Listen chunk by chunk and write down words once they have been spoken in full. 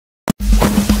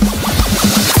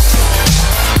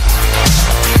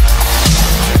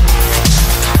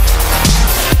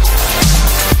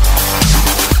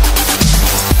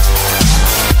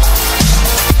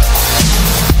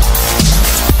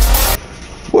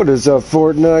What is up,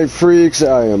 Fortnite freaks?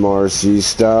 I am RC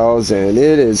Stylez, and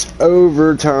it is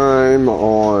overtime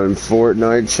on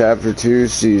Fortnite Chapter 2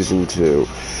 Season 2.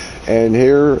 And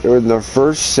here in the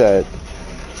first set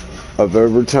of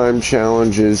overtime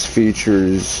challenges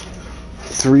features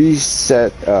three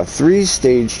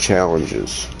stage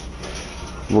challenges.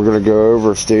 We're going to go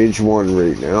over stage 1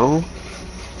 right now.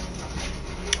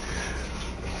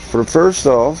 For first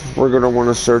off, we're going to want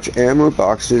to search ammo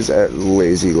boxes at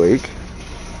Lazy Lake.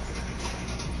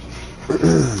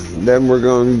 Then we're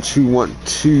going to want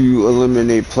to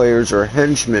eliminate players or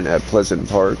henchmen at Pleasant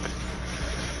Park.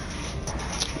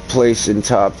 Place in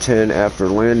top 10 after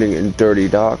landing in Dirty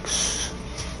Docks.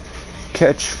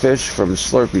 Catch fish from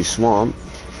Slurpy Swamp.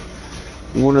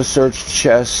 We want to search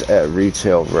chests at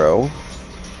Retail Row.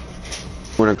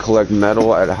 We want to collect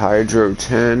metal at Hydro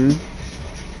 10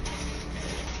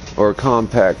 or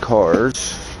Compact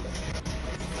Cars.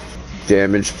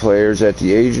 Damage players at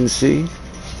the Agency.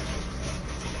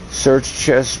 Search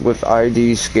chests with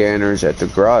ID scanners at the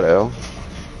Grotto.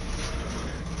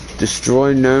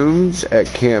 Destroy gnomes at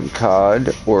Camp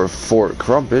Cod or Fort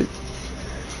Crumpet.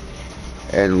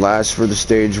 And last, for the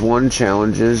stage 1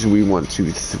 challenges, we want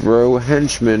to throw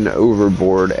henchmen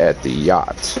overboard at the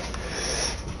yacht.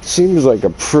 Seems like a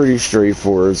pretty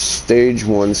straightforward stage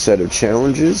 1 set of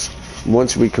challenges.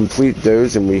 Once we complete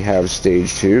those and we have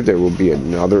stage 2, there will be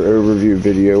another overview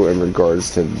video in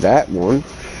regards to that one.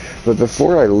 But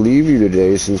before I leave you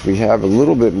today, since we have a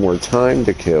little bit more time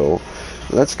to kill,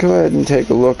 let's go ahead and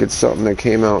take a look at something that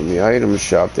came out in the item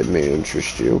shop that may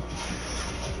interest you.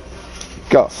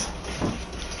 Guff.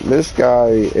 This guy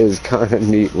is kind of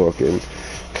neat looking.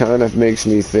 Kind of makes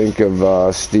me think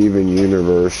of Steven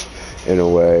Universe in a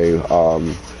way.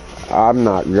 I'm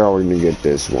not going to get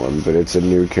this one, but it's a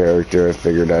new character. I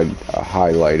figured I'd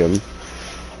highlight him.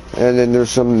 And then there's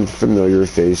some familiar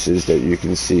faces that you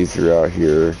can see throughout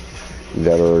here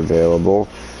that are available.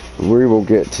 We will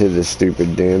get to the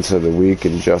stupid dance of the week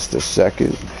in just a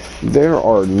second. There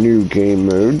are new game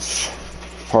modes.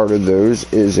 Part of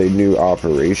those is a new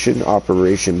Operation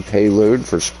Payload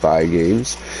for spy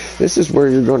games. This is where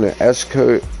you're going to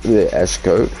escort,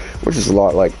 which is a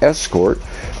lot like escort,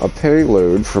 a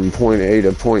payload from point A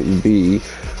to point B,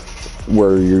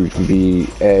 where you can be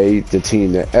A, the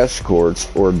team that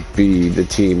escorts, or B, the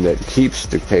team that keeps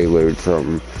the payload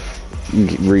from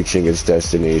reaching its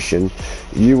destination.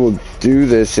 You will do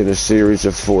this in a series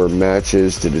of 4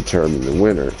 matches to determine the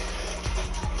winner.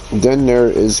 Then there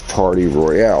is Party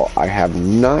Royale. I have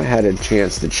not had a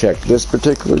chance to check this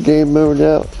particular game mode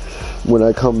out. When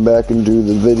I come back and do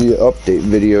the update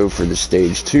video for the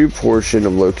stage 2 portion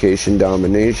of Location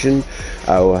Domination,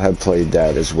 I will have played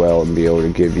that as well and be able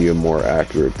to give you a more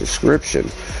accurate description.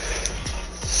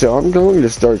 So I'm going to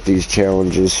start these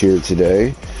challenges here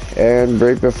today, and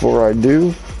right before I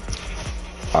do,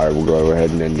 I will go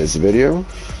ahead and end this video.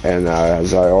 And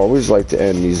as I always like to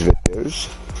end these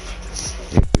videos,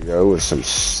 here we go with some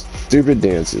stupid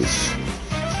dances.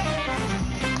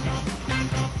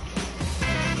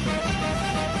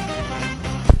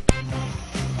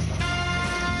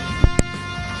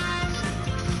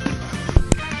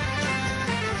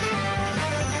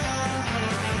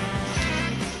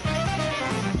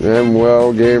 And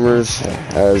well, gamers,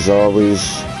 as always,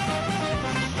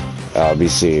 I'll be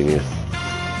seeing you.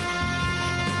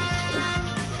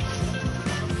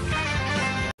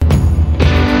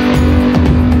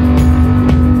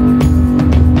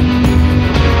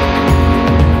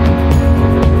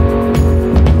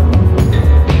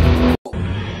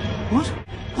 What?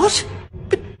 What?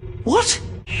 What?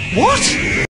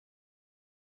 What?